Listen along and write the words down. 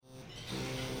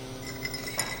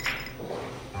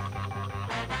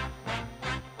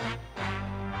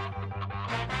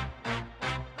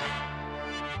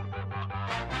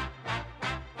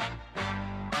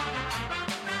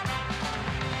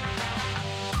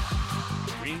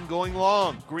going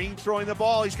long. Green throwing the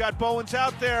ball. He's got Bowens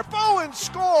out there. Bowens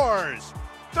scores!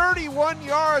 31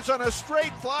 yards on a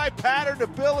straight fly pattern to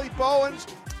Billy Bowens.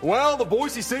 Well, the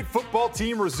Boise State football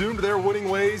team resumed their winning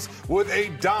ways with a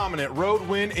dominant road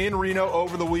win in Reno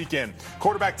over the weekend.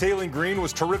 Quarterback Taylen Green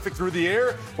was terrific through the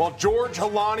air, while George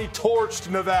Holani torched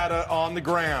Nevada on the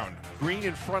ground. Green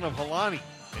in front of Holani,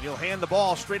 and he'll hand the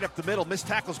ball straight up the middle. Missed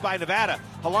tackles by Nevada.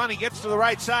 Holani gets to the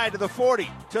right side to the 40,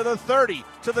 to the 30,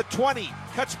 to the 20.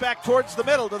 Cuts back towards the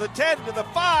middle, to the 10, to the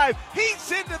 5.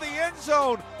 He's into the end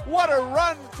zone. What a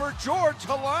run for George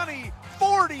Holani.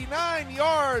 49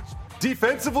 yards.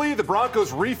 Defensively, the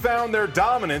Broncos refound their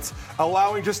dominance,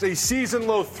 allowing just a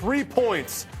season-low 3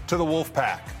 points to the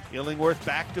Wolfpack. Illingworth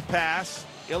back to pass.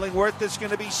 Illingworth is going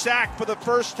to be sacked for the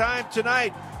first time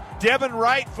tonight. Devin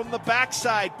Wright from the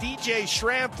backside. DJ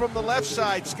Schramm from the left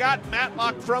side. Scott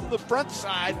Matlock from the front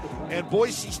side. And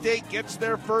Boise State gets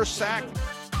their first sack.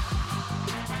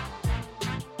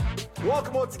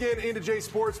 Welcome once again into Jay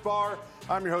Sports Bar.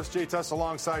 I'm your host, Jay Tust,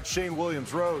 alongside Shane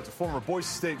Williams-Rhodes, a former Boise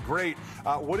State great.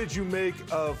 What did you make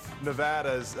of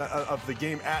Nevada's, of the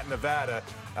game at Nevada?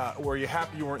 Were you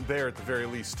happy you weren't there at the very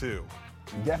least, too?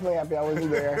 Definitely happy I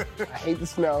wasn't there. I hate the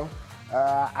snow.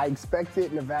 I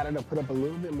expected Nevada to put up a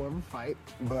little bit more of a fight,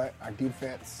 but our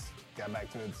defense got back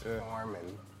to its form.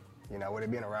 And, you know, with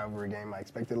it being a rivalry game, I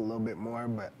expected a little bit more,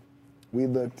 but we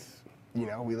looked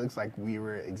like we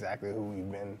were exactly who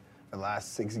we've been the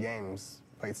last 6 games.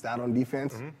 Played stout on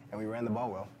defense, and we ran the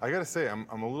ball well. I got to say, I'm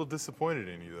a little disappointed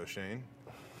in you, though, Shane.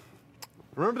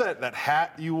 Remember that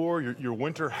hat you wore, your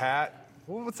winter hat?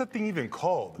 What's that thing even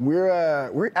called?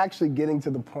 We're actually getting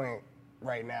to the point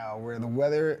right now where the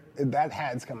weather, that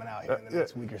hat's coming out here in the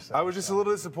next week or so. I was just a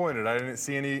little disappointed. I didn't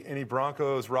see any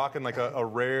Broncos rocking like a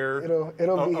rare,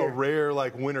 it'll be a rare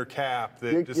like winter cap.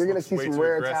 That you're going to see some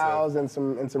rare towels and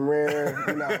some rare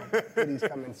hoodies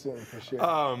coming soon for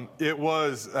sure. It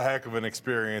was a heck of an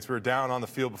experience. We were down on the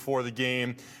field before the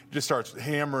game. Just starts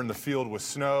hammering the field with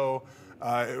snow.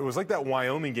 It was like that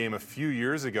Wyoming game a few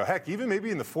years ago. Heck, even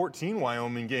maybe in the 14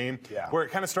 Wyoming game, where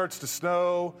it kind of starts to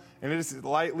snow and it is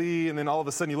lightly, and then all of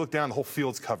a sudden you look down, the whole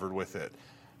field's covered with it.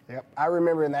 Yep. I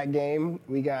remember in that game,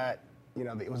 we got,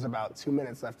 it was about 2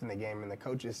 minutes left in the game, and the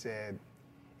coaches said,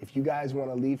 if you guys want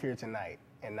to leave here tonight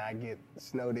and not get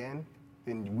snowed in,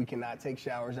 then we cannot take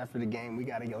showers after the game. We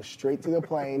got to go straight to the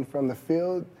plane, from the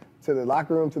field to the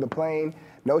locker room to the plane.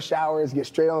 No showers, get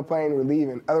straight on the plane, we're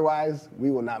leaving. Otherwise, we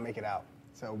will not make it out.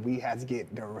 So we had to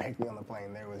get directly on the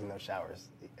plane. There was no showers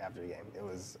after the game. It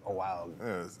was a wild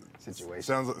situation.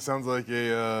 Sounds like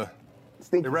a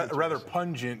rather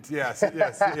pungent,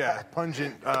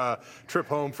 pungent trip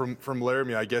home from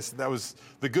Laramie. I guess that was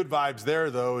the good vibes there,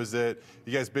 though, is that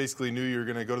you guys basically knew you were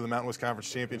going to go to the Mountain West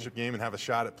Conference Championship game and have a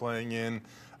shot at playing in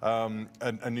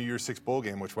a New Year's Six bowl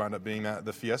game, which wound up being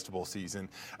the Fiesta Bowl season.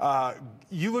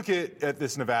 You look at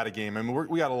this Nevada game, and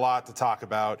we got a lot to talk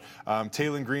about.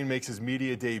 Taylen Green makes his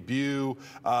media debut.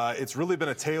 It's really been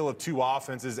a tale of two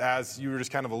offenses, as you were just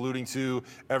kind of alluding to,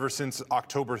 ever since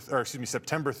September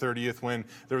 30th, when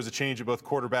there was a change at both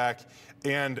quarterback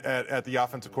and at the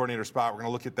offensive coordinator spot. We're going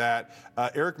to look at that.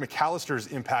 Eric McAlister's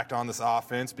impact on this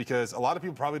offense, because a lot of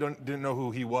people probably didn't know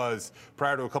who he was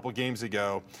prior to a couple games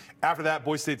ago. After that,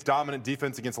 Boise State's dominant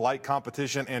defense against light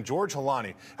competition, and George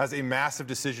Holani has a massive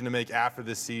decision to make after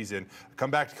this season: come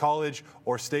back to college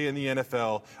or stay in the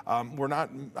NFL.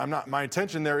 My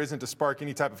intention there isn't to spark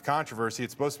any type of controversy.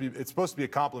 It's supposed to be a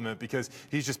compliment, because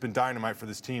he's just been dynamite for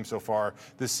this team so far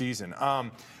this season.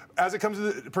 As it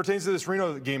pertains to this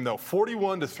Reno game, though,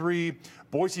 41-3,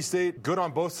 Boise State good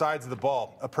on both sides of the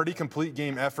ball. A pretty complete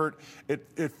game effort.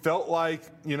 It felt like,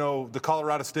 the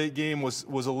Colorado State game was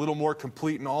a little more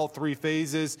complete in all three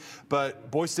phases,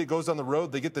 but Boise State goes on the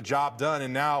road, they get the job done,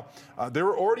 and now they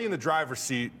were already in the driver's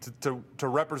seat to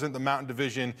represent the Mountain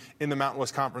Division in the Mountain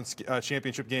West Conference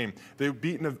Championship game. They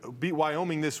beat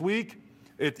Wyoming this week.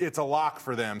 It's a lock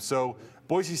for them. So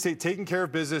Boise State taking care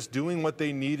of business, doing what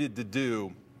they needed to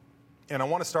do. And I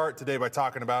want to start today by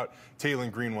talking about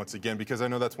Taylen Green once again, because I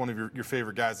know that's one of your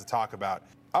favorite guys to talk about.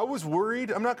 I was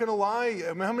worried. I'm not going to lie.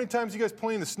 I mean, how many times you guys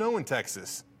play in the snow in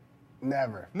Texas?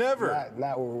 Never. Never.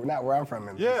 Not where I'm from.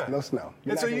 No snow.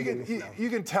 And so you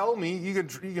can tell me, you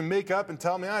can make up and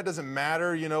tell me, it doesn't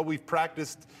matter. We've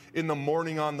practiced in the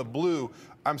morning on the blue.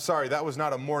 I'm sorry, that was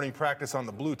not a morning practice on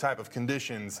the blue type of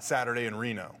conditions Saturday in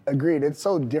Reno. Agreed. It's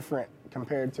so different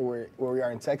compared to where we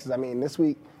are in Texas. I mean, this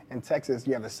week in Texas,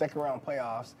 you have the second round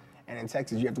playoffs, and in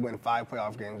Texas, you have to win 5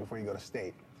 playoff games before you go to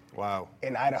state. Wow.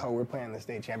 In Idaho, we're playing the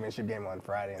state championship game on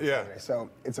Friday and Saturday. So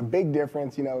it's a big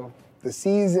difference. The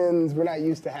seasons, we're not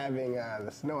used to having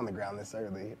the snow on the ground this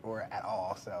early or at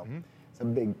all. So it's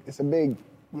a big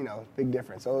big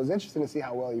difference. So it was interesting to see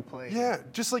how well he played. Yeah,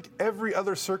 just like every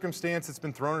other circumstance that's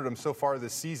been thrown at him so far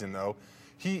this season, though,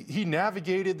 he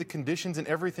navigated the conditions and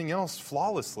everything else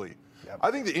flawlessly. Yep.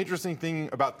 I think the interesting thing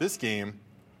about this game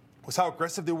was how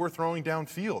aggressive they were throwing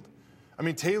downfield. I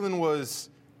mean, Taylen was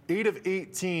 8 of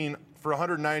 18 for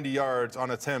 190 yards on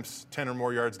attempts 10 or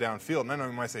more yards downfield. And I know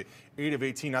you might say 8 of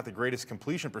 18, not the greatest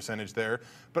completion percentage there.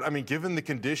 But, I mean, given the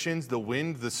conditions, the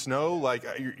wind, the snow, like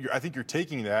I think you're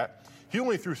taking that. He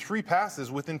only threw 3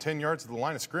 passes within 10 yards of the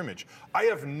line of scrimmage. I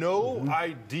have no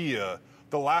idea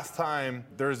the last time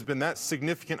there's been that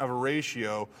significant of a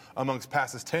ratio amongst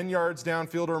passes 10 yards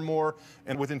downfield or more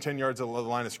and within 10 yards of the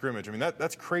line of scrimmage. I mean,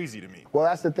 that's crazy to me. Well,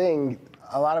 that's the thing.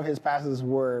 A lot of his passes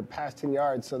were past 10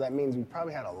 yards, so that means we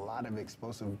probably had a lot of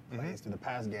explosive plays through the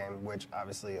pass game, which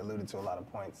obviously alluded to a lot of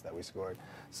points that we scored.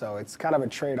 So it's kind of a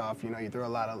trade-off. You throw a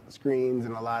lot of screens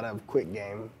and a lot of quick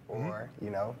game, or,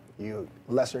 you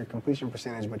lesser completion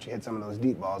percentage, but you hit some of those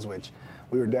deep balls, which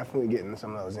we were definitely getting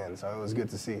some of those in. So it was good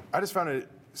to see. I just found it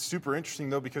super interesting,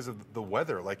 though, because of the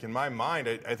weather. Like, in my mind,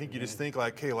 I think you just think,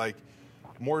 like, hey, like,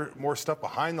 more stuff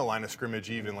behind the line of scrimmage,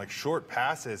 even, like short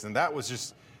passes, and that was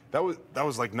just – That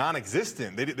was like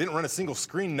non-existent. They didn't run a single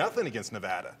screen, nothing against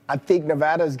Nevada. I think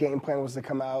Nevada's game plan was to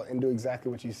come out and do exactly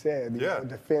what you said.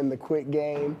 Defend the quick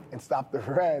game and stop the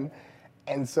run.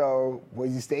 And so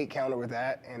Boise State countered with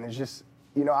that. And it's just,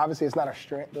 obviously it's not a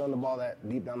strength throwing the ball that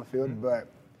deep down the field, but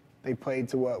they played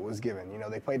to what was given.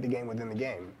 They played the game within the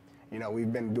game.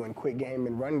 We've been doing quick game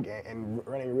and run game and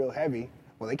running real heavy.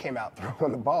 Well, they came out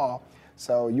throwing the ball.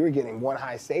 So you were getting one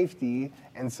high safety.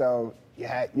 And so you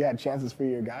had chances for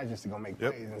your guys just to go make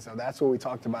plays. And so that's what we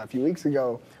talked about a few weeks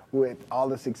ago with all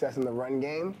the success in the run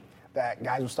game, that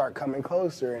guys will start coming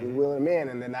closer and wheeling them in,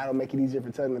 and then that'll make it easier for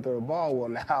Taylen to throw the ball. Well,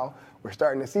 now we're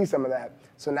starting to see some of that.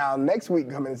 So now next week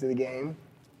coming into the game,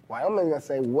 Wyoming's going to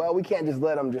say, well, we can't just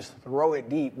let them just throw it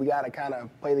deep. We got to kind of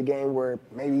play the game where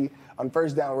maybe on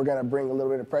first down we're going to bring a little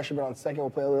bit of pressure, but on second we'll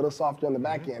play a little softer on the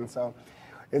back end. So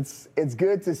it's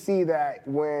good to see that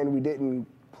when we didn't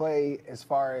play as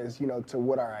far as, to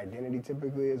what our identity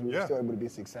typically is, we were still able to be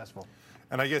successful.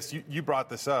 And I guess you brought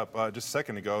this up just a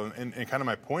second ago, and kind of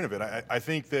my point of it. I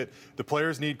think that the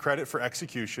players need credit for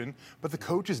execution, but the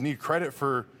coaches need credit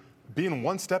for being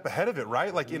one step ahead of it,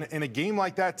 right? Like in a game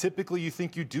like that, typically you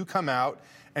think you do come out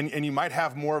and you might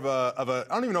have more of a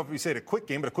I don't even know if we say it a quick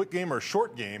game, but a quick game or a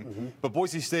short game. But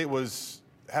Boise State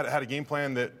had a game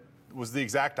plan that was the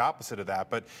exact opposite of that.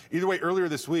 But either way, earlier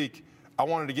this week, I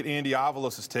wanted to get Andy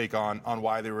Avalos' take on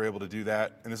why they were able to do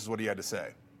that, and this is what he had to say.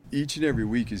 Each and every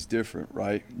week is different,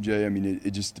 right, Jay? I mean,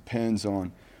 it just depends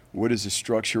on what is the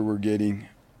structure we're getting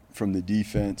from the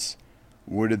defense,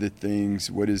 what are the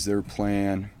things, what is their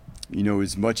plan.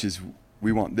 As much as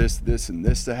we want this, and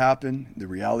this to happen, the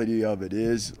reality of it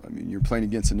is, I mean, you're playing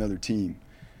against another team,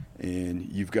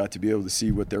 and you've got to be able to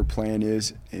see what their plan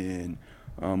is, and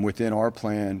within our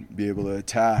plan, be able to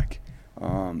attack.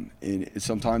 And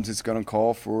sometimes it's going to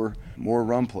call for more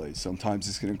run plays. Sometimes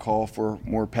it's going to call for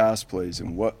more pass plays.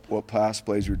 And what pass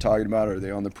plays we're talking about? Are they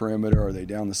on the perimeter? Are they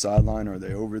down the sideline? Are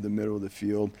they over the middle of the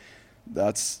field?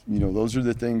 That's, those are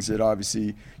the things that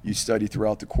obviously you study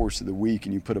throughout the course of the week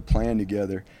and you put a plan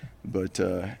together. But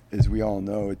as we all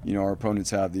know, our opponents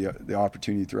have the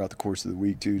opportunity throughout the course of the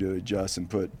week too to adjust and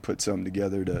put something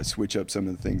together to switch up some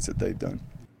of the things that they've done.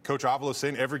 Coach Avalos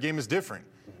saying every game is different.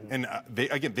 And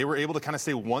they were able to kind of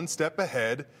stay one step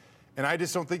ahead, and I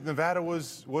just don't think Nevada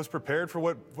was prepared for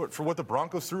what the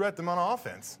Broncos threw at them on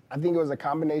offense. I think it was a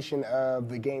combination of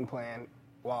the game plan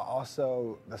while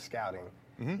also the scouting.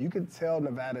 You could tell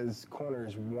Nevada's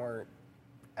corners weren't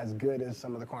as good as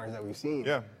some of the corners that we've seen.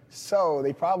 Yeah. So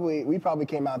we probably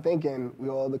came out thinking,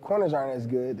 well, the corners aren't as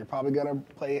good. They're probably going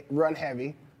to run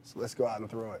heavy, so let's go out and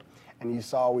throw it. And you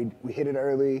saw we hit it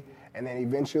early, and then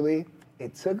eventually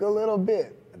it took a little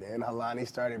bit. Then Holani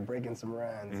started breaking some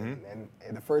runs,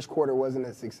 and the first quarter wasn't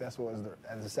as successful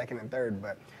as the second and third,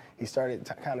 but he started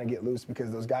to kind of get loose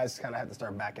because those guys kind of had to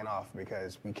start backing off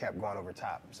because we kept going over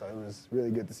top. So it was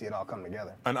really good to see it all come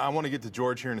together. And I want to get to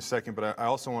George here in a second, but I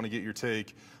also want to get your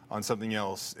take on something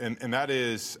else, and that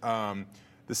is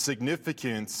the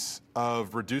significance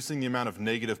of reducing the amount of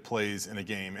negative plays in a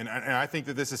game. And I think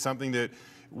that this is something that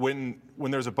when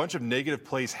there's a bunch of negative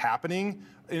plays happening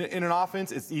in an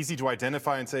offense, it's easy to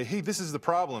identify and say, hey, this is the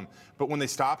problem. But when they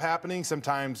stop happening,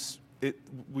 sometimes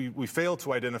we fail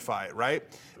to identify it, right?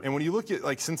 And when you look at,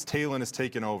 like, since Taylen has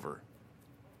taken over,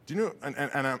 do you know,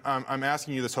 and I'm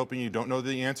asking you this hoping you don't know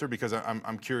the answer because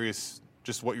I'm curious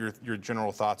just what your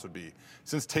general thoughts would be.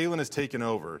 Since Taylen has taken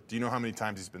over, do you know how many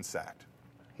times he's been sacked?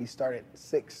 he started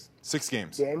six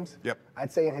games. Yep.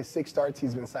 I'd say in his 6 starts,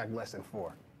 he's been sacked less than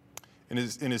 4. In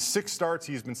his 6 starts,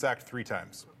 he's been sacked 3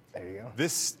 times. There you go.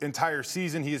 This entire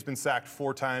season, he has been sacked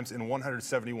 4 times in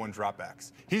 171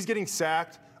 dropbacks. He's getting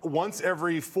sacked once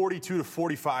every 42 to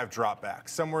 45 dropbacks,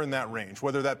 somewhere in that range,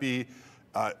 whether that be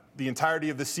the entirety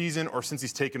of the season or since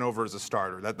he's taken over as a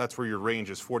starter. That's where your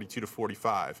range is, 42 to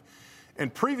 45.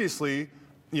 And previously,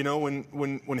 you know,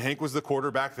 when Hank was the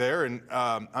quarterback there, and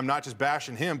I'm not just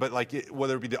bashing him, but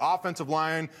whether it be the offensive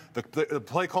line, the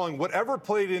play calling, whatever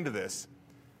played into this,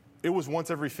 it was once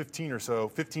every 15 or so,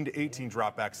 15 to 18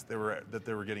 dropbacks that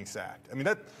they were getting sacked. I mean,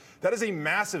 that is a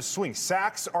massive swing.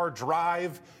 Sacks are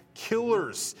drive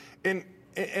killers. And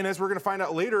as we're going to find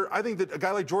out later, I think that a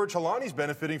guy like George Holani is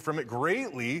benefiting from it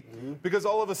greatly because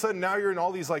all of a sudden now you're in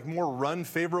all these more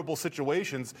run-favorable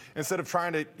situations instead of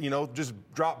trying to, just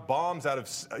drop bombs out of,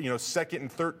 2nd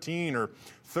and 13 or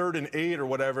 3rd and 8 or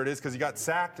whatever it is because he got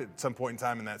sacked at some point in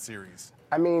time in that series.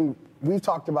 I mean, we've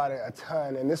talked about it a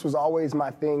ton, and this was always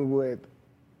my thing with,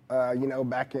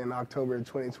 back in October of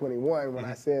 2021 when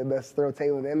I said let's throw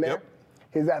Taylen in there. Yep.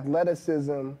 His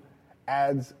athleticism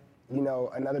adds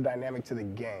another dynamic to the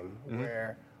game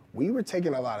where we were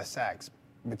taking a lot of sacks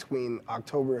between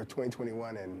October of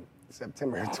 2021 and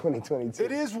September of 2022.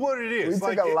 It is what it is.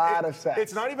 We took a lot of sacks.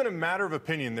 It's not even a matter of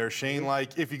opinion there, Shane.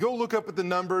 If you go look up at the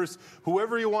numbers,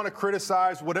 whoever you want to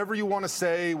criticize, whatever you want to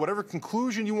say, whatever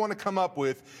conclusion you want to come up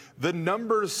with, the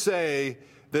numbers say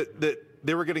that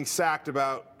they were getting sacked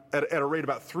at a rate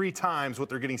about 3 times what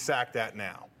they're getting sacked at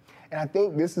now. And I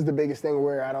think this is the biggest thing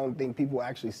where I don't think people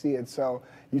actually see it. So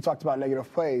you talked about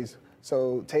negative plays.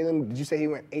 So Taylen, did you say he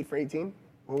went 8 for 18?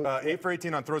 8 for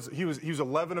 18 on throws. He was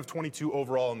 11 of 22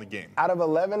 overall in the game. Out of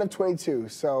 11 of 22.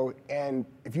 So, and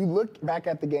if you look back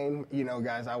at the game,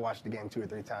 guys, I watched the game 2 or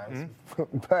 3 times.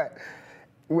 But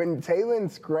when Taylen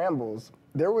scrambles,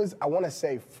 there was, I want to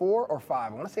say 4 or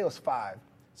 5. I want to say it was 5.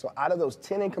 So out of those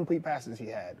 10 incomplete passes he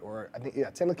had,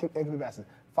 10 incomplete passes,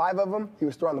 5 of them, he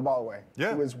was throwing the ball away.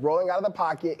 Yeah. He was rolling out of the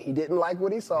pocket. He didn't like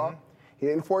what he saw. He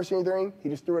didn't force anything. He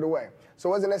just threw it away. So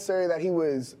it wasn't necessarily that he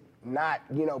was not,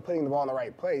 putting the ball in the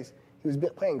right place. He was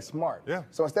playing smart. Yeah.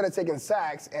 So instead of taking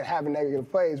sacks and having negative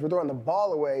plays, we're throwing the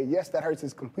ball away. Yes, that hurts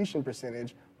his completion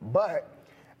percentage, but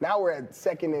now we're at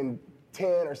 2nd and 10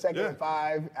 or 2nd and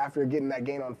 5 after getting that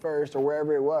gain on first or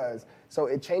wherever it was. So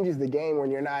it changes the game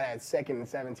when you're not at 2nd and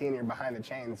 17, you're behind the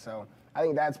chains. So I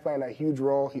think that's playing a huge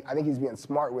role. I think he's being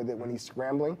smart with it when he's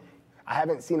scrambling. I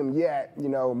haven't seen him yet,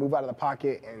 move out of the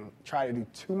pocket and try to do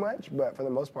too much, but for the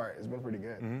most part, it's been pretty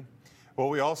good. Well,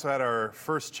 we also had our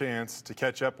first chance to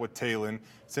catch up with Taylen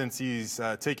since he's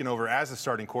taken over as the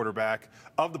starting quarterback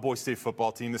of the Boise State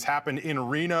football team. This happened in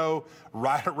Reno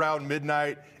right around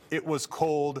midnight. It was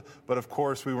cold, but of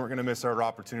course we weren't going to miss our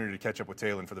opportunity to catch up with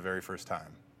Taylen for the very first time.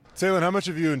 Taylen, how much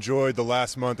have you enjoyed the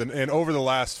last month and over the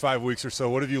last 5 weeks or so?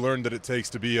 What have you learned that it takes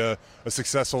to be a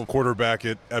successful quarterback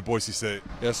at Boise State?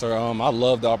 Yes, sir. I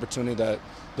love the opportunity that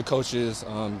the coaches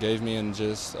gave me and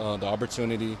just the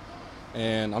opportunity.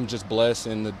 And I'm just blessed,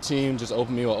 and the team just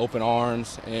opened me with open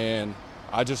arms. And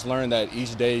I just learned that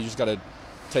each day you just got to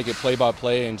take it play by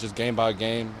play and just game by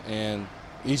game. And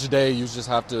each day you just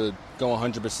have to go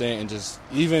 100% and just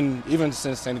even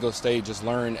since San Diego State, just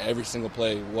learn every single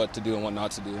play what to do and what not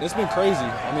to do. It's been crazy.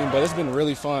 But it's been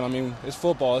really fun. It's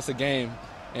football. It's a game,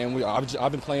 and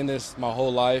I've been playing this my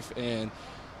whole life, and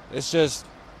it's just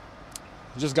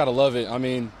gotta love it.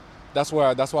 That's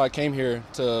why I came here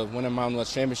to win a Mountain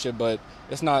West championship. But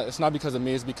it's not because of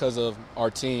me. It's because of our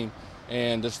team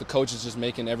and just the coaches just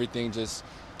making everything just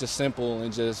simple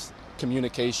and just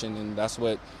communication, and that's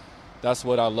what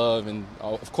I love. And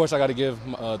of course I got to give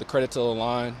the credit to the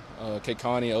line, Kate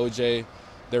Connie, OJ.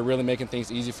 They're really making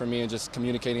things easy for me and just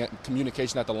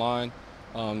communication at the line.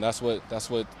 That's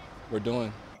what we're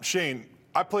doing. Shane,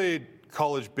 I played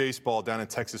college baseball down in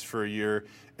Texas for a year,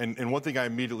 and one thing I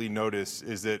immediately noticed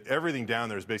is that everything down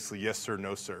there is basically yes sir,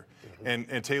 no sir. And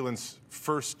Taylen's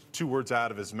first 2 words out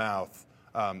of his mouth,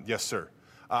 yes sir.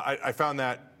 I found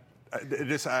that I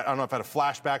don't know if I had a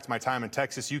flashback to my time in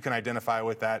Texas. You can identify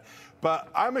with that. But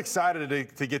I'm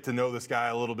excited to get to know this guy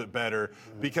a little bit better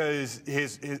because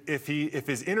if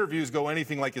his interviews go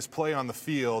anything like his play on the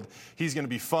field, he's going to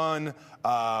be fun.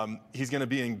 He's going to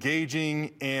be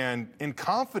engaging and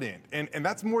confident. And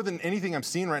that's more than anything I'm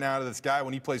seeing right now out of this guy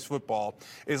when he plays football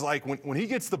is like when he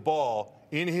gets the ball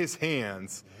in his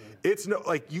hands, it's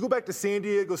you go back to San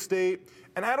Diego State.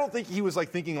 And I don't think he was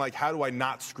thinking how do I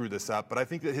not screw this up? But I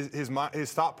think that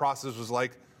his thought process was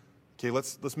okay,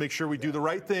 let's make sure we do the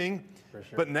right thing. Sure.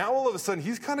 But now all of a sudden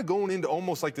he's kind of going into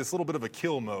almost this little bit of a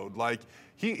kill mode.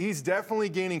 He's definitely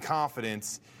gaining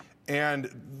confidence. And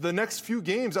the next few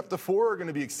games up to 4 are going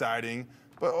to be exciting.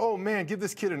 But, oh, man, give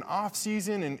this kid an off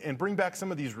season and bring back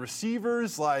some of these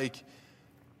receivers. Like,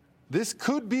 this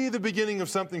could be the beginning of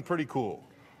something pretty cool.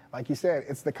 Like you said,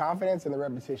 it's the confidence and the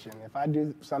repetition. If I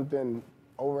do something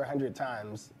over 100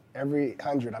 times, every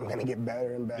 100 I'm going to get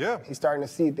better and better. Yeah. He's starting to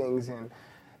see things, and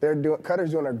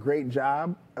Cutter's doing a great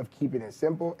job of keeping it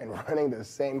simple and running the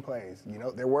same plays. You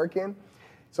know, they're working.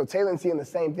 So Taylen's seeing the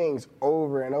same things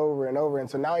over and over and over. And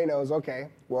so now he knows, okay,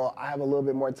 well, I have a little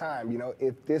bit more time. You know,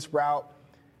 if this route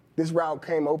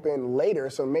came open later,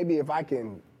 so maybe if I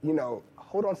can, you know,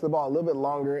 hold on to the ball a little bit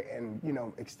longer and, you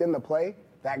know, extend the play,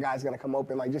 that guy's going to come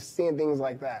open. Like, just seeing things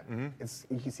like that, you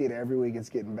can see it every week. It's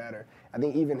getting better. I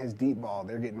think even his deep ball,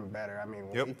 they're getting better. I mean,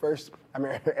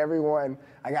 when everyone,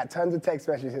 I got tons of text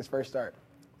messages his first start.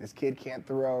 This kid can't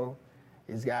throw.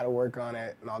 He's got to work on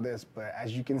it and all this. But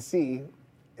as you can see,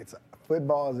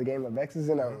 football is a game of X's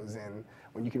and O's. And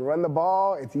when you can run the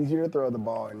ball, it's easier to throw the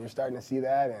ball. And you're starting to see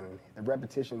that. And the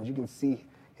repetitions, you can see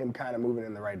him kind of moving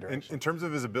in the right direction. In terms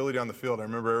of his ability on the field, I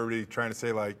remember everybody trying to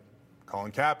say, like,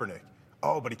 Colin Kaepernick.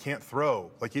 Oh, but he can't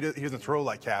throw. Like, he doesn't throw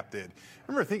like Cap did. I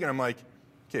remember thinking, I'm like,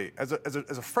 okay, as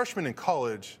a freshman in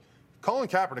college, Colin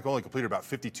Kaepernick only completed about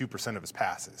 52% of his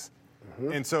passes.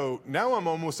 And so now I'm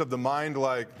almost of the mind,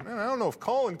 like, man, I don't know if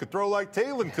Colin could throw like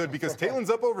Taylen could, because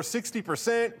Taylen's up over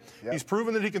 60%. Yep. He's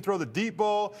proven that he can throw the deep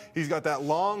ball. He's got that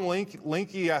long,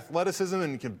 lanky athleticism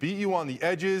and can beat you on the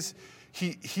edges.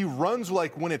 He runs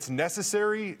like when it's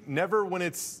necessary, never when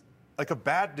it's like a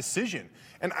bad decision.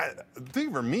 And the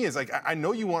thing for me is, like, I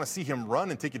know you want to see him run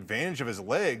and take advantage of his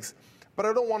legs, but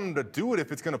I don't want him to do it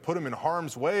if it's going to put him in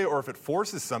harm's way or if it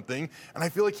forces something. And I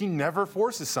feel like he never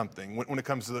forces something when it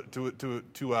comes to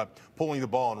pulling the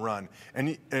ball and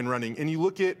running. And you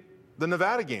look at the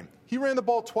Nevada game. He ran the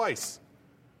ball twice.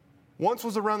 Once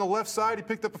was around the left side. He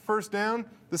picked up a first down.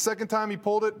 The second time he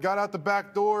pulled it, got out the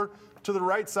back door to the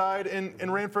right side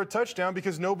and ran for a touchdown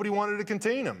because nobody wanted to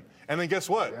contain him. And then guess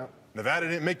what? Yep. Nevada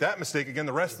didn't make that mistake again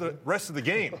the rest of the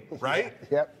game, right?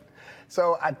 Yep.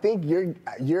 So I think you're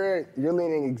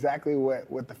leaning exactly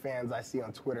what the fans I see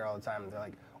on Twitter all the time. They're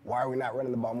like, why are we not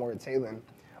running the ball more with Taylen?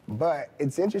 But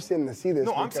it's interesting to see this.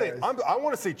 No, I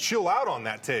want to say chill out on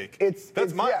that take.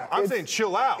 I'm saying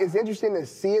chill out. It's interesting to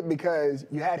see it because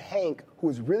you had Hank, who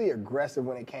was really aggressive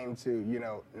when it came to, you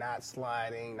know, not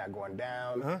sliding, not going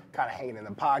down, kind of hanging in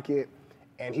the pocket.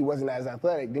 And he wasn't as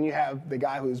athletic. Then you have the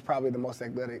guy who's probably the most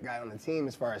athletic guy on the team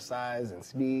as far as size and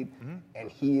speed,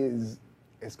 and he is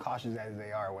as cautious as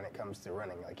they are when it comes to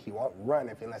running. Like, he won't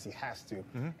run unless he has to.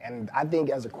 And I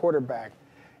think as a quarterback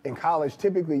in college,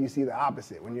 typically you see the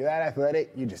opposite. When you're that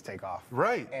athletic, you just take off.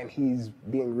 Right. And he's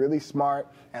being really smart,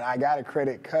 and I got to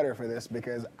credit Cutter for this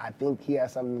because I think he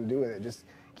has something to do with it. Just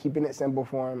keeping it simple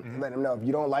for him, letting him know if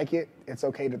you don't like it, it's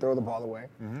okay to throw the ball away.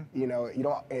 You know,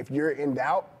 if you're in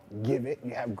doubt, give it.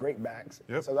 You have great backs.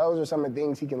 Yep. So those are some of the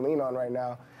things he can lean on right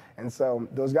now. And so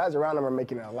those guys around him are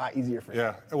making it a lot easier for him.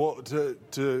 Yeah. Well,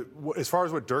 as far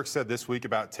as what Dirk said this week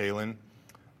about Taylen,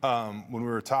 when we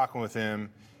were talking with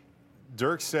him,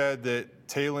 Dirk said that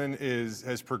Taylen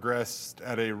has progressed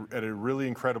at a really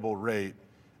incredible rate,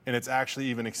 and it's actually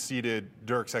even exceeded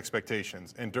Dirk's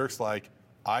expectations. And Dirk's like,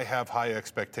 I have high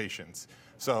expectations.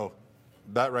 So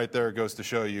that right there goes to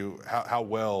show you how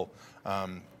well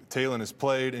Taylen has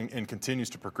played and continues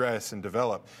to progress and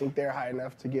develop. Think they're high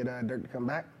enough to get Dirk to come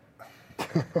back?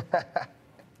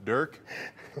 Dirk?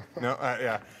 No,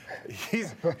 yeah.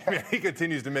 He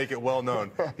continues to make it well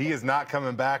known. He is not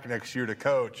coming back next year to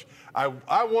coach.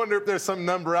 I wonder if there's some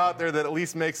number out there that at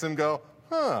least makes him go,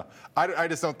 huh. I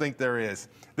just don't think there is.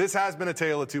 This has been a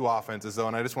tale of two offenses, though,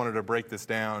 and I just wanted to break this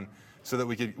down so that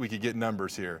we could get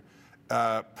numbers here.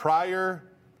 Prior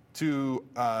to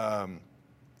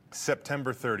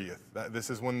September 30th, this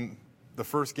is when the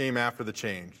first game after the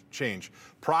change.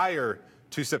 Prior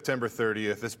to September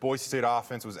 30th, this Boise State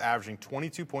offense was averaging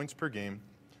 22 points per game.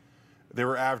 They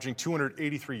were averaging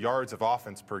 283 yards of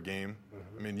offense per game.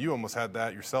 I mean, you almost had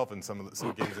that yourself in some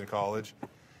games in college.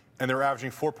 And they were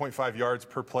averaging 4.5 yards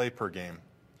per play per game.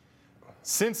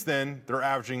 Since then, they're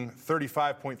averaging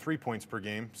 35.3 points per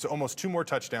game, so almost 2 more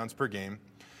touchdowns per game.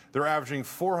 They're averaging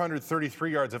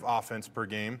 433 yards of offense per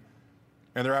game,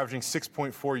 and they're averaging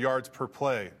 6.4 yards per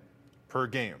play per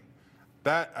game.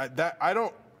 That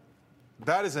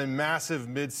is a massive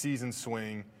midseason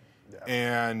swing,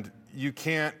 and you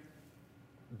can't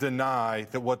deny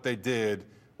that what they did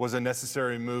was a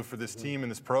necessary move for this team and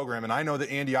this program. And I know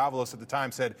that Andy Avalos at the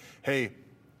time said, hey,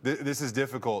 this is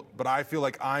difficult, but I feel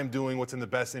like I'm doing what's in the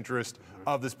best interest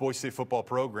of this Boise State football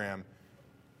program.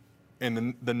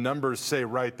 And the numbers say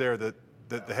right there that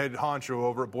the head honcho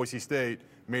over at Boise State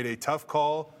made a tough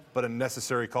call, but a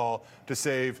necessary call to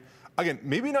save, again,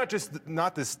 maybe not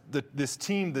this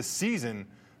team this season,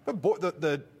 but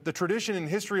the tradition and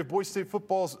history of Boise State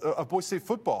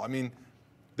football. I mean,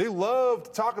 they love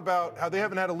to talk about how they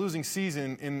haven't had a losing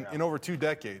season in over 2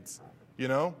 decades, you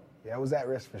know? Yeah, it was at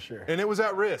risk for sure. And it was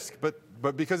at risk,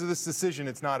 but because of this decision,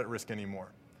 it's not at risk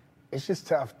anymore. It's just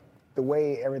tough the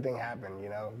way everything happened, you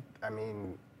know? I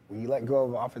mean, we let go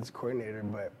of the offensive coordinator,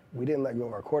 but we didn't let go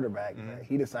of our quarterback.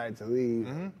 He decided to leave.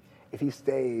 If he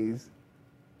stays,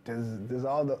 does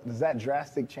that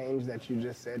drastic change that you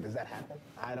just said, does that happen?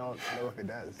 I don't know if it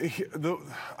does.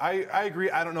 I agree.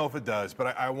 I don't know if it does,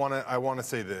 but I want to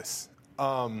say this.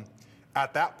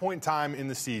 At that point in time in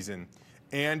the season,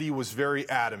 Andy was very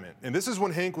adamant, and this is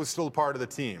when Hank was still a part of the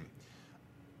team.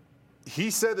 He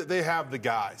said that they have the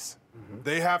guys.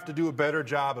 They have to do a better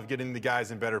job of getting the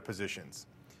guys in better positions.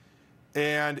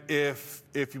 And if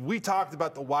we talked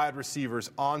about the wide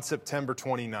receivers on September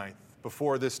 29th,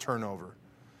 before this turnover,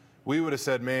 we would have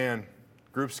said, man,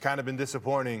 group's kind of been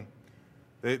disappointing.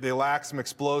 They lack some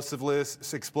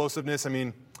explosiveness. I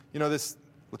mean, you know, this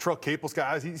Latrell Caples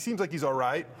guy, he seems like he's all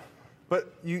right.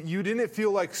 But you didn't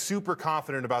feel like super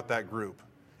confident about that group.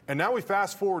 And now we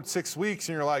fast forward 6 weeks,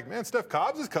 and you're like, man, Steph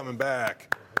Cobbs is coming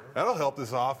back. That'll help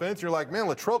this offense. You're like, man,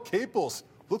 Latrell Caples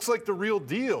looks like the real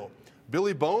deal.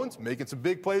 Billy Bones making some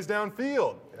big plays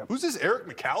downfield. Yep. Who's this Eric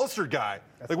McAlister guy?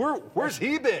 Like, where's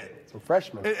he been? Some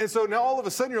freshman. And so now all of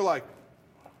a sudden you're like,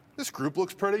 this group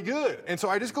looks pretty good. And so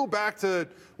I just go back to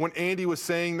when Andy was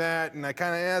saying that, and I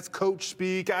kind of asked coach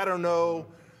speak. I don't know.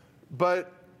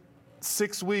 But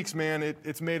 6 weeks, man,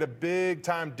 it's made a big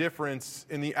time difference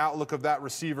in the outlook of that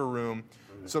receiver room.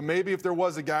 So maybe if there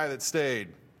was a guy that stayed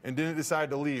and didn't decide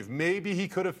to leave, maybe he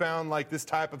could have found like this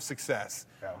type of success.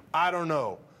 Yeah. I don't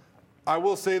know. I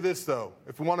will say this, though.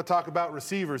 If we want to talk about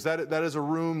receivers, that is a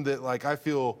room that, like, I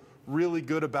feel really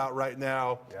good about right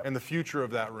now and the future of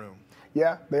that room.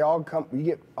 Yeah, they all come. We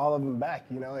get all of them back.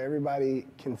 You know, everybody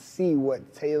can see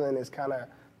what Taylen is kind of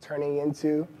turning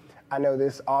into. I know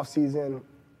this offseason,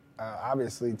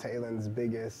 obviously Taylen's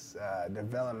biggest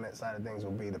development side of things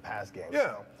will be the pass game. Yeah.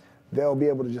 So they'll be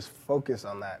able to just focus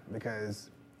on that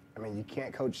because, I mean, you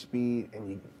can't coach speed,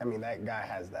 and that guy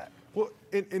has that. Well,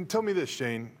 and tell me this,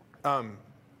 Shane.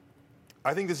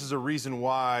 I think this is a reason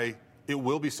why it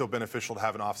will be so beneficial to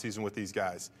have an offseason with these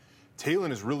guys.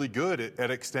 Taylen is really good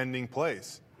at extending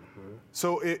plays.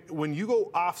 So when you go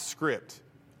off script,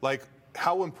 like,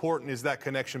 how important is that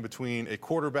connection between a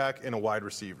quarterback and a wide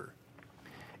receiver?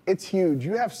 It's huge.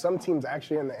 You have some teams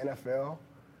actually in the NFL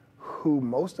who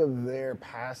most of their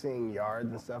passing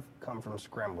yards and stuff come from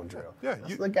scramble drill. Yeah,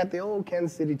 Let's look at the old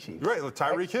Kansas City Chiefs. Right, like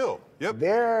Tyreek Hill.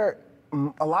 Yep.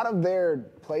 A lot of their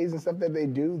plays and stuff that they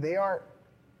do, they aren't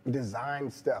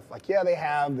designed stuff. Like, yeah, they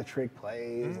have the trick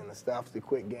plays and the stuff, the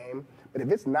quick game. But if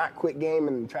it's not quick game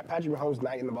and Patrick Mahomes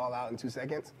not getting the ball out in 2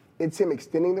 seconds, it's him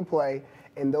extending the play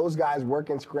and those guys work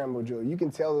in scramble drill. You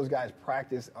can tell those guys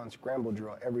practice on scramble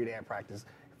drill every day at practice,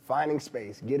 finding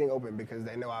space, getting open because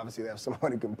they know obviously they have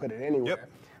someone who can put it anywhere. Yep.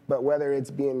 But whether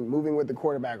it's moving with the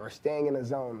quarterback or staying in the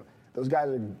zone, those guys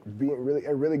are being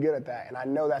really good at that. And I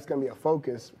know that's going to be a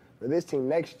focus for this team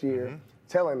next year,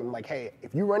 telling them, like, hey,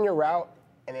 if you run your route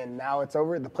and then now it's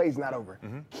over, the play's not over.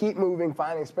 Keep moving,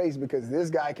 finding space because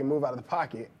this guy can move out of the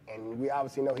pocket, and we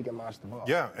obviously know he can launch the ball.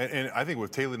 Yeah, and I think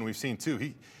with Taylen we've seen too,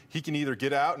 he can either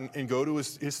get out and go to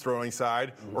his throwing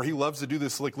side, or he loves to do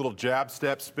this like little jab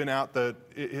step, spin out to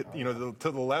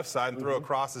the left side and throw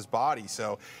across his body.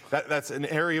 So that's an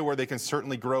area where they can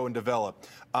certainly grow and develop.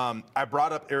 I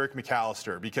brought up Eric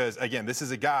McAlister because, again, this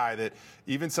is a guy that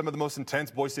even some of the most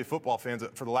intense Boise State football fans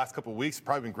for the last couple of weeks have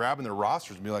probably been grabbing their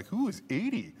rosters and be like, who is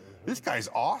 80? This guy's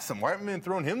awesome. Why haven't we been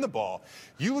throwing him the ball?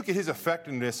 You look at his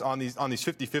effectiveness on these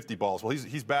 50-50 balls. Well,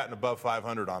 he's batting above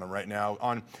 500 on them right now.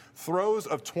 On throws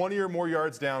of 20 or more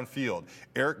yards downfield,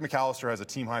 Eric McAlister has a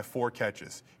team-high 4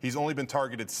 catches. He's only been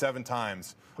targeted 7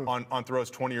 times on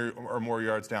throws 20 or more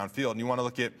yards downfield. And you want to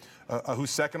look at who's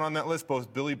second on that list?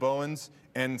 Both Billy Bowens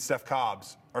and Steph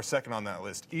Cobbs are second on that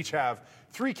list. Each have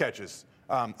 3 catches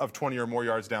of 20 or more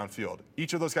yards downfield.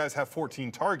 Each of those guys have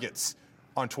 14 targets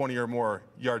on 20 or more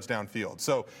yards downfield.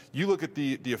 So you look at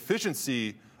the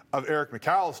efficiency of Eric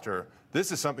McAlister,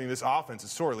 this is something this offense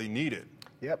is sorely needed.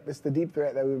 Yep, it's the deep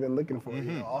threat that we've been looking for. You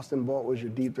know, Austin Bolt was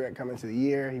your deep threat coming into the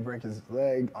year. He broke his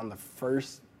leg on the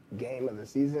first game of the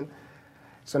season.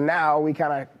 So now we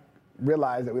kind of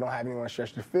realized that we don't have anyone to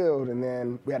stretch the field. And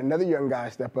then we had another young guy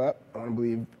step up, I want to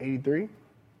believe 83.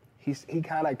 he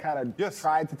kind of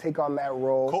tried to take on that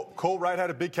role. Cole Wright had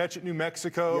a big catch at New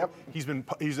Mexico. Yep. He's been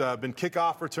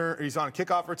kickoff return. He's on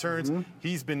kickoff returns. Mm-hmm.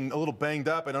 He's been a little banged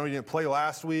up. I know he didn't play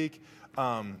last week.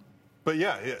 But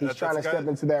yeah, he's trying to step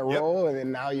into that role, and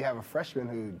then now you have a freshman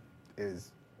who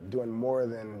is doing more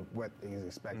than what he's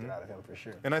expected out of him for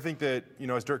sure. And I think that,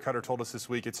 as Dirk Cutter told us this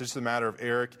week, it's just a matter of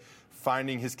Eric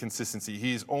finding his consistency.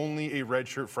 He's only a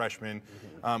redshirt freshman.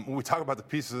 When we talk about the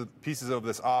pieces of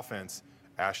this offense,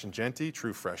 Ashton Genty,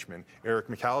 true freshman. Eric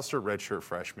McAlister, redshirt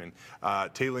freshman.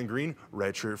 Taylen Green,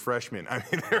 redshirt freshman. I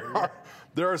mean,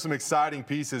 there are some exciting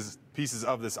pieces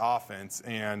of this offense,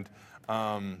 and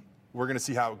we're going to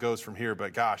see how it goes from here.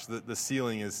 But gosh, the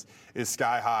ceiling is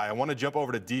sky high. I want to jump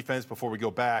over to defense before we go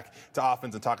back to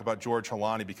offense and talk about George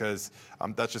Holani, because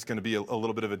that's just going to be a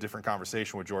little bit of a different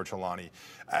conversation with George Holani.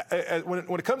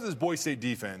 When it comes to this Boise State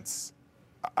defense,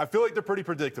 I feel like they're pretty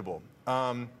predictable.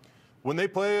 When they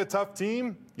play a tough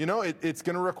team, it's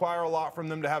going to require a lot from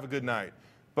them to have a good night.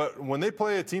 But when they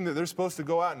play a team that they're supposed to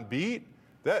go out and beat,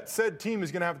 that said team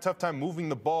is going to have a tough time moving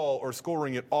the ball or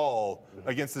scoring at all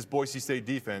against this Boise State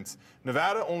defense.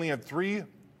 Nevada only had 3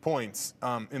 points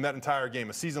in that entire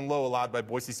game, a season low allowed by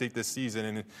Boise State this season.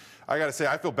 And I got to say,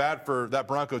 I feel bad for that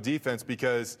Bronco defense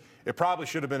because it probably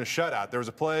should have been a shutout. There was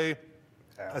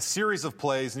a series of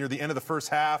plays near the end of the first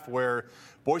half where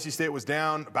Boise State was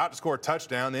down, about to score a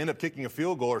touchdown. They end up kicking a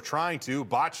field goal, or trying to.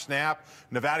 Botch snap.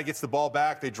 Nevada gets the ball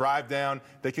back. They drive down.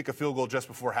 They kick a field goal just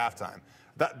before halftime.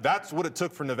 That's what it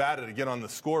took for Nevada to get on the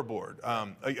scoreboard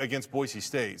against Boise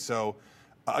State. So,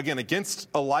 again, against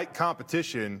a light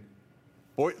competition,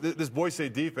 this Boise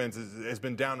State defense has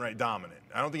been downright dominant.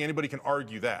 I don't think anybody can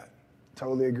argue that.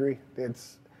 Totally agree.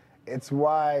 It's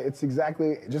why it's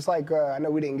exactly just like I know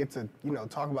we didn't get to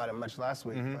talk about it much last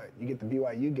week, but you get the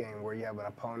BYU game where you have an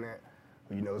opponent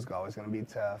who is always going to be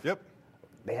tough. Yep.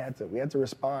 We had to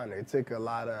respond. It took a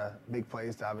lot of big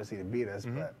plays to beat us,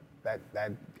 but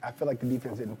that I feel like the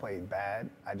defense didn't play bad.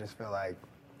 I just feel like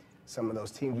some of those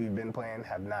teams we've been playing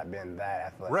have not been that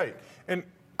athletic. Right. And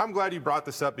I'm glad you brought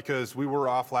this up because we were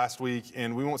off last week,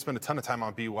 and we won't spend a ton of time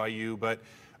on BYU, but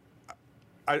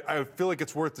I feel like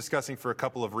it's worth discussing for a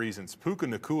couple of reasons. Puka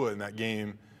Nacua in that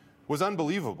game was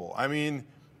unbelievable. I mean,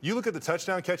 you look at the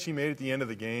touchdown catch he made at the end of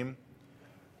the game.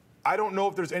 I don't know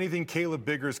if there's anything Caleb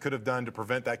Biggers could have done to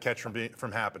prevent that catch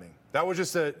from happening. That was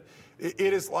just it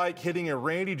is like hitting a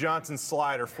Randy Johnson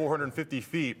slider 450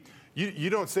 feet. You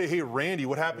don't say, hey, Randy,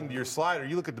 what happened to your slider?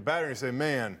 You look at the batter and you say,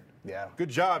 man, good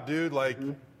job, dude. Like,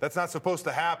 that's not supposed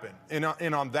to happen.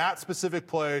 And on that specific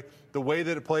play, the way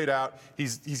that it played out,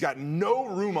 he's got no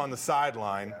room on the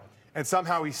sideline, and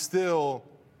somehow he still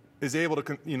is able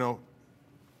to,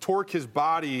 torque his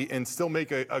body and still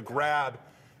make a grab.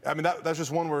 I mean, that's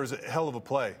just one where it's a hell of a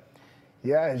play.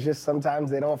 Yeah, it's just sometimes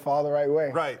they don't fall the right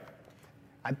way. Right.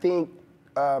 I think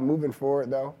moving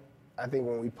forward, though, I think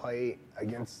when we play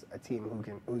against a team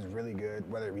who's really good,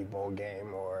 whether it be bowl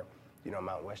game or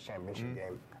Mountain West championship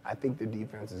game, I think the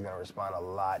defense is going to respond a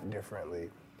lot differently,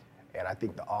 and I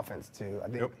think the offense too. I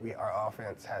think our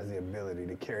offense has the ability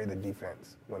to carry the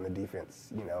defense when the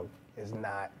defense, is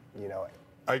not,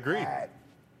 I agree.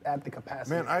 At the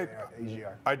capacity. Man,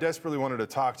 I desperately wanted to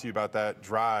talk to you about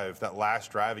that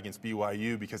last drive against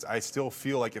BYU, because I still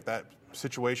feel like if that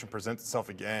situation presents itself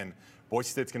again, Boise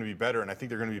State's going to be better, and I think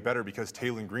they're going to be better because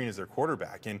Taylen Green is their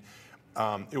quarterback. And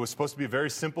it was supposed to be a very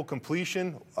simple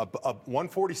completion, a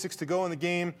 1:46 to go in the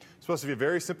game. It's supposed to be a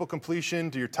very simple completion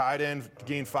to your tight end,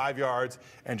 gain 5 yards,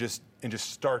 and just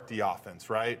start the offense,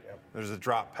 right? Yep. There's a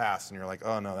drop pass, and you're like,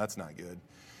 oh, no, that's not good.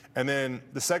 And then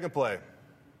the second play,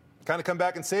 kind of come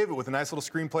back and save it with a nice little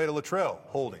screen play to Latrell,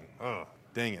 holding. Oh,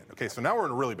 dang it. Okay, so now we're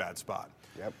in a really bad spot.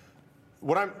 Yep.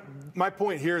 My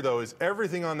point here, though, is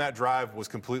everything on that drive was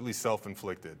completely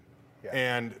self-inflicted. Yep.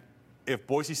 And if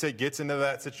Boise State gets into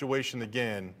that situation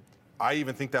again, I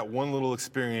even think that one little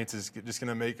experience is just going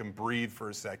to make them breathe for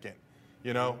a second,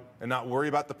 and not worry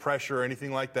about the pressure or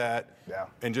anything like that. Yeah.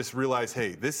 And just realize,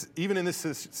 hey, even in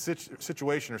this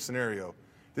situation or scenario,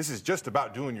 this is just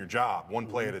about doing your job one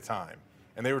play at a time.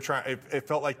 And they were trying. It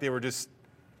felt like they were just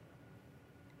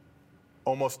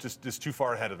almost just too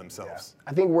far ahead of themselves. Yeah.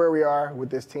 I think where we are with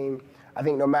this team, I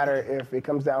think no matter if it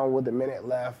comes down with a minute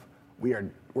left, we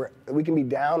can be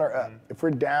down or up. If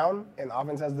we're down and the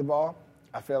offense has the ball,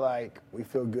 I feel like we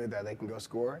feel good that they can go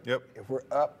score. Yep. If we're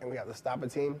up and we have to stop a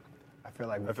team, I feel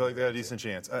like they have a decent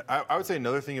chance. I would say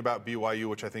another thing about BYU,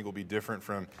 which I think will be different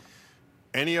from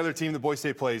any other team that Boise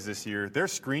State plays this year, their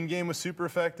screen game was super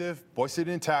effective. Boise State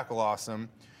didn't tackle awesome,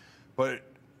 but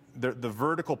the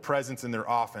vertical presence in their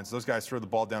offense, those guys throw the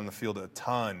ball down the field a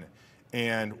ton.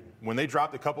 And when they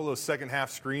dropped a couple of those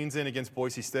second-half screens in against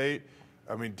Boise State,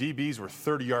 I mean, DBs were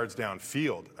 30 yards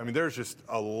downfield. I mean, there's just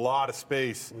a lot of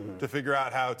space to figure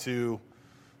out how to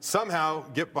somehow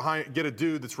get a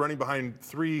dude that's running behind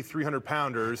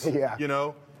 300-pounders. Yeah. You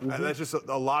know, and that's just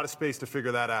a lot of space to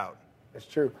figure that out. It's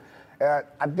true.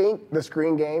 I think the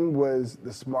screen game was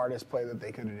the smartest play that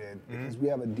they could have did because we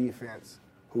have a defense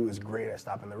who is great at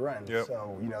stopping the run. Yep.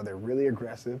 So, you know, they're really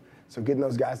aggressive. So getting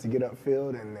those guys to get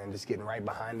upfield and then just getting right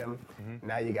behind them.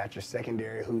 Now you got your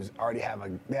secondary who's already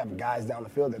they have guys down the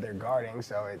field that they're guarding.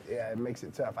 So it makes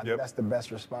it tough. I think that's the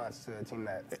best response to a team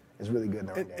that is really good in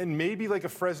the run game. And maybe like a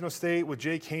Fresno State with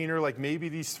Jake Haener, like maybe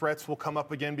these threats will come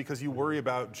up again because you worry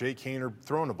about Jake Haener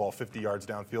throwing the ball 50 yards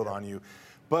downfield on you.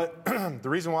 But the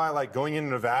reason why I like going into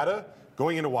Nevada,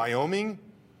 going into Wyoming,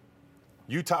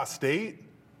 Utah State,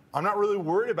 I'm not really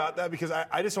worried about that because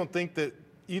I just don't think that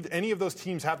any of those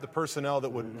teams have the personnel that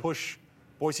would push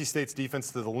Boise State's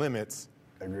defense to the limits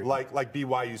like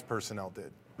BYU's personnel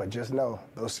did. But just know,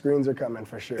 those screens are coming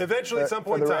for sure. Eventually, at some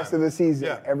point in time. For the rest of the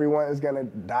season, everyone is going to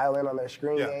dial in on their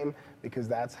screen game because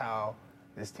that's how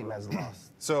this team has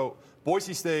lost. So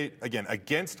Boise State, again,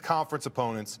 against conference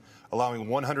opponents, allowing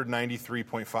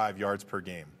 193.5 yards per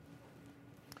game.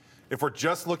 If we're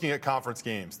just looking at conference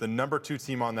games, the number 2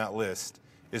 team on that list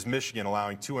is Michigan,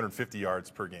 allowing 250 yards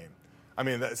per game. I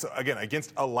mean, again,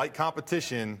 against a light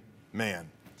competition, man.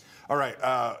 All right,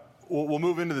 we'll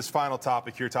move into this final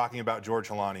topic here, talking about George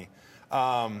Holani.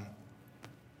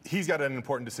 He's got an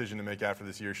important decision to make after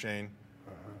this year, Shane.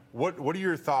 What are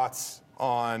your thoughts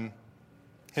on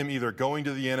him either going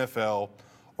to the NFL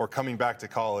or coming back to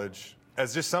college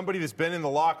as just somebody that's been in the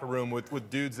locker room with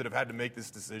dudes that have had to make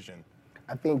this decision?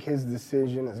 I think his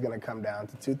decision is going to come down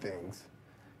to 2 things.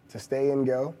 To stay and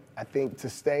go. I think to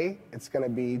stay, it's going to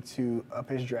be to up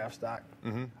his draft stock,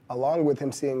 along with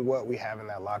him seeing what we have in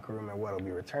that locker room and what he'll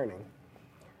be returning.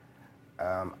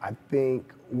 I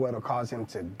think what will cause him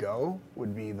to go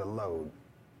would be the load.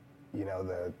 You know,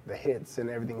 the hits and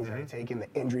everything he's already taken,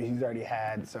 the injuries he's already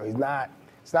had. So it's not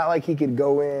like he could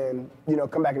go in, you know,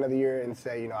 come back another year and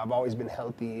say, you know, I've always been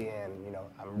healthy and, you know,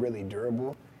 I'm really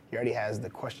durable. He already has the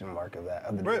question mark of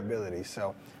the durability.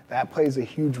 So that plays a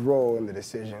huge role in the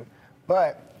decision.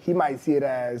 But he might see it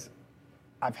as,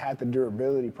 I've had the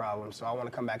durability problem, so I want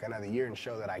to come back another year and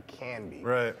show that I can be.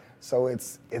 Right. So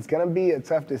it's going to be a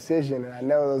tough decision. And I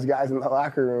know those guys in the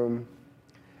locker room,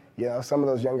 you know, some of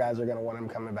those young guys are going to want him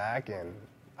coming back. And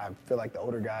I feel like the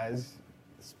older guys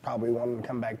probably want him to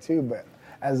come back too. But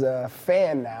as a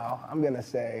fan now, I'm going to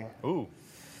say,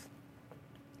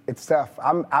 it's tough.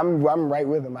 I'm right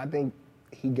with him. I think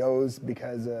he goes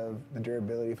because of the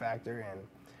durability factor, and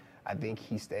I think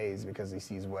he stays because he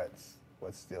sees what's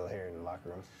still here in the locker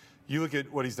room. You look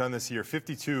at what he's done this year: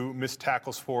 52 missed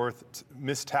tackles forced,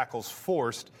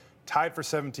 tied for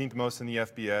 17th most in the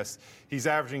FBS. He's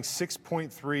averaging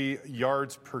 6.3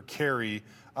 yards per carry,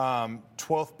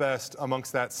 12th best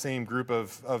amongst that same group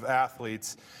of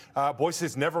athletes. Boise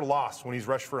State's never lost when he's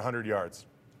rushed for 100 yards.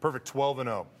 Perfect 12-0.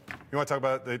 You want to talk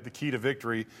about the key to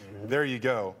victory? There you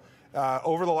go.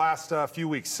 Over the last few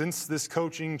weeks, since this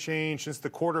coaching change, since the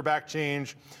quarterback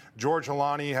change, George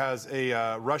Holani has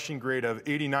a rushing grade of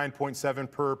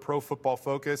 89.7 per Pro Football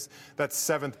Focus. That's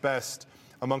 7th best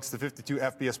amongst the 52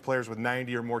 FBS players with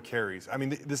 90 or more carries. I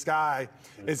mean, this guy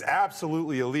is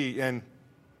absolutely elite. And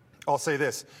I'll say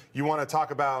this: you want to talk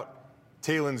about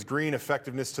Taylen Green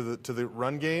effectiveness to the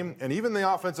run game and even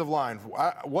the offensive line.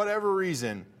 Whatever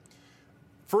reason,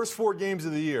 first 4 games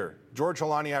of the year, George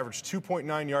Holani averaged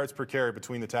 2.9 yards per carry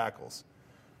between the tackles.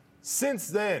 Since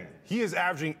then, he is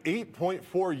averaging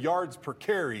 8.4 yards per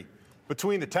carry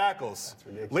between the tackles.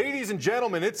 Ladies and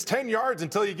gentlemen, it's 10 yards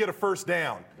until you get a first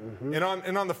down. And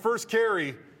on the first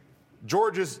carry,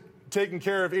 George is taking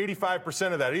care of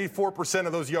 85% of that, 84%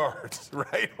 of those yards,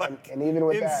 right? Like, and even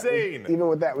with insane. Even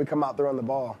with that, we come out throwing the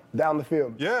ball down the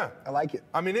field. Yeah. I like it.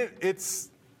 I mean,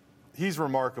 he's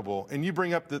remarkable. And you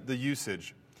bring up the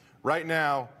usage. Right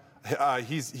now,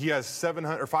 he has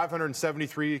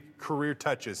 573 career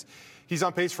touches. He's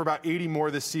on pace for about 80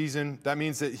 more this season. That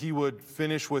means that he would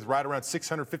finish with right around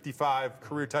 655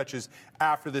 career touches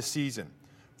after this season.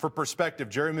 For perspective,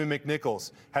 Jeremy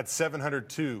McNichols had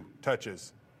 702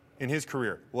 touches in his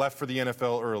career, left for the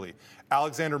NFL early.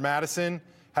 Alexander Madison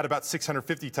had about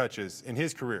 650 touches in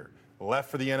his career, left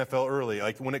for the NFL early.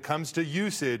 Like, when it comes to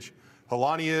usage,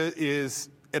 Holani is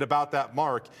at about that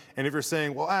mark. And if you're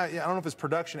saying, well, I don't know if his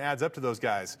production adds up to those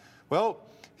guys. Well,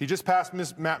 he just passed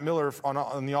Matt Miller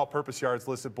on the all-purpose yards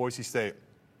list at Boise State.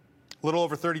 A little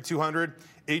over 3,200,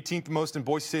 18th most in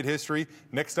Boise State history.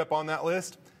 Next up on that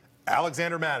list,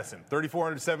 Alexander Madison,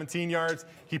 3,417 yards.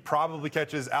 He probably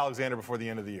catches Alexander before the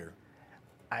end of the year.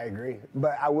 I agree.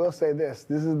 But I will say this.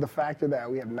 This is the factor that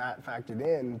we have not factored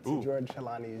in to George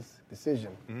Holani's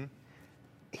decision. Mm-hmm.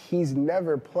 He's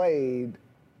never played,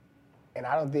 and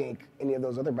I don't think any of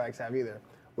those other backs have either,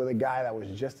 with a guy that was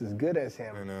just as good as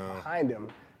him behind him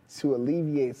to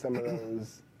alleviate some of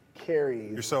those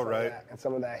carries. You're so right. And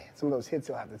some of those hits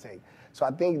he'll have to take. So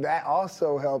I think that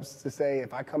also helps to say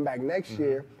if I come back next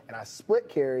year and I split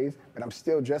carries, but I'm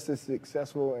still just as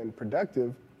successful and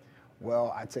productive,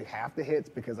 well, I took half the hits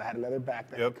because I had another back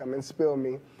that could come and spill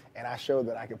me, and I showed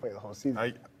that I could play the whole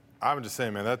season. I'm just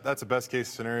saying, man, that's a best case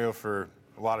scenario for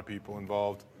a lot of people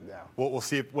involved. Yeah. We'll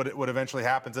see what eventually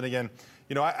happens. And again,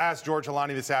 I asked George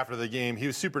Holani this after the game. He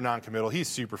was super non-committal. He's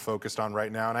super focused on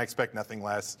right now, and I expect nothing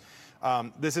less.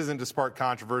 This isn't to spark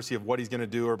controversy of what he's going to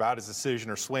do or about his decision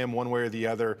or sway him one way or the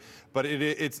other, but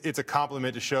it's a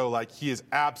compliment to show like he is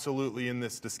absolutely in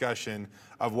this discussion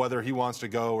of whether he wants to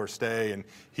go or stay, and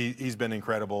he's been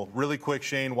incredible. Really quick,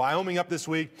 Shane, Wyoming up this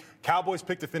week. Cowboys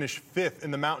picked to finish 5th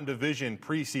in the Mountain Division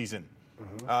preseason.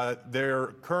 They're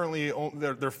currently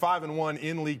they're 5-1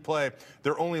 in league play.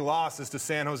 Their only loss is to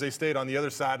San Jose State on the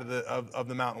other side of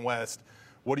the Mountain West.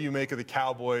 What do you make of the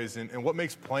Cowboys, and what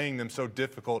makes playing them so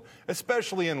difficult,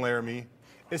 especially in Laramie,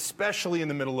 especially in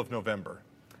the middle of November?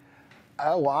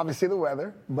 Well, obviously the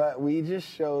weather, but we just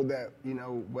showed that,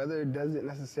 weather doesn't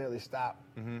necessarily stop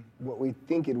what we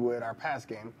think it would, our pass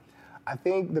game. I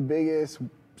think the biggest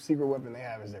secret weapon they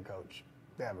have is their coach.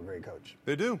 They have a great coach.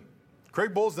 They do.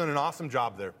 Craig Bull's done an awesome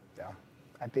job there. Yeah.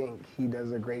 I think he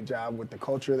does a great job with the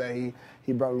culture that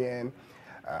he brought in.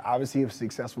 Obviously, he was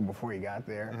successful before he got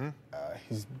there.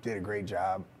 He's did a great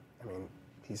job. I mean,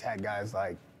 he's had guys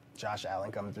like Josh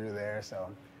Allen come through there. So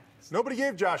nobody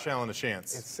gave Josh Allen a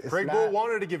chance. Craig Bull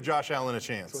wanted to give Josh Allen a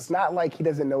chance. So it's not like he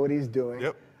doesn't know what he's doing.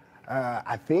 Yep.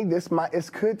 I think this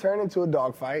could turn into a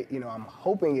dogfight. I'm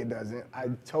hoping it doesn't. I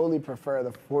totally prefer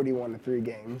the 41-3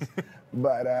 games,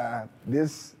 but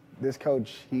this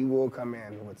coach, he will come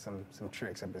in with some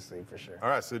tricks up his sleeve for sure. All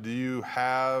right. So do you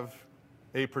have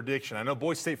a prediction? I know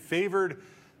Boise State favored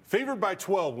by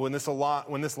 12 when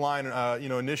this line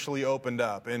initially opened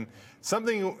up, and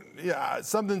something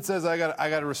says I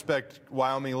got to respect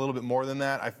Wyoming a little bit more than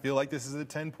that. I feel like this is a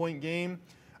 10-point game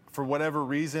for whatever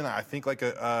reason. I think like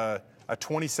a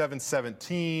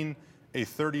 27-17, a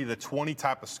 30-20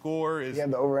 type of score is. You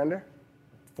have the over/under?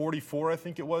 44, I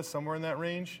think it was, somewhere in that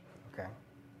range. Okay.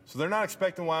 So they're not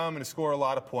expecting Wyoming to score a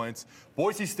lot of points.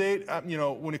 Boise State,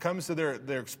 when it comes to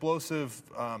their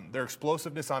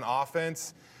explosiveness on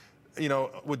offense,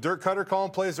 with Dirk Cutter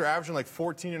calling plays, they're averaging like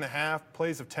 14.5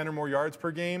 plays of 10 or more yards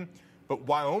per game. But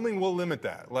Wyoming will limit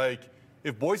that. Like,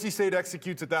 if Boise State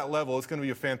executes at that level, it's going to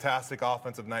be a fantastic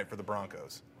offensive night for the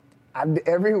Broncos.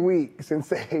 Every week since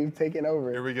they've taken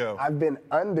over, here we go. I've been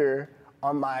under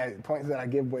on my points that I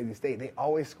give Boise State. They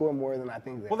always score more than I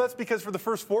think they Well, that's because for the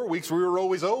first 4 weeks, we were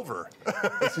always over.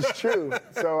 This is true.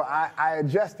 So I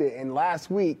adjusted, and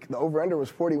last week, the over-under was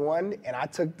 41, and I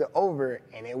took the over,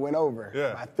 and it went over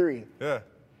by 3. Yeah.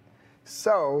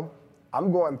 So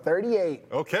I'm going 38.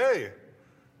 Okay.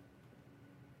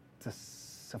 To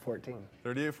 14.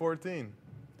 38-14.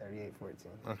 38-14.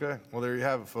 Okay. Well, there you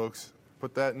have it, folks.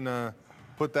 Put that in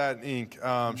ink.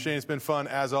 Shane, it's been fun,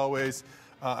 as always.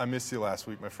 I missed you last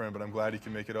week, my friend, but I'm glad you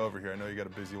can make it over here. I know you got a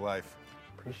busy life.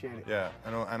 Appreciate it. Yeah,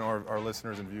 I know our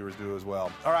listeners and viewers do as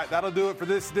well. All right, that'll do it for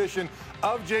this edition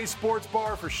of Jay Sports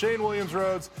Bar. For Shane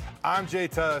Williams-Rhodes, I'm Jay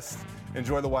Tust.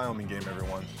 Enjoy the Wyoming game,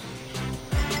 everyone.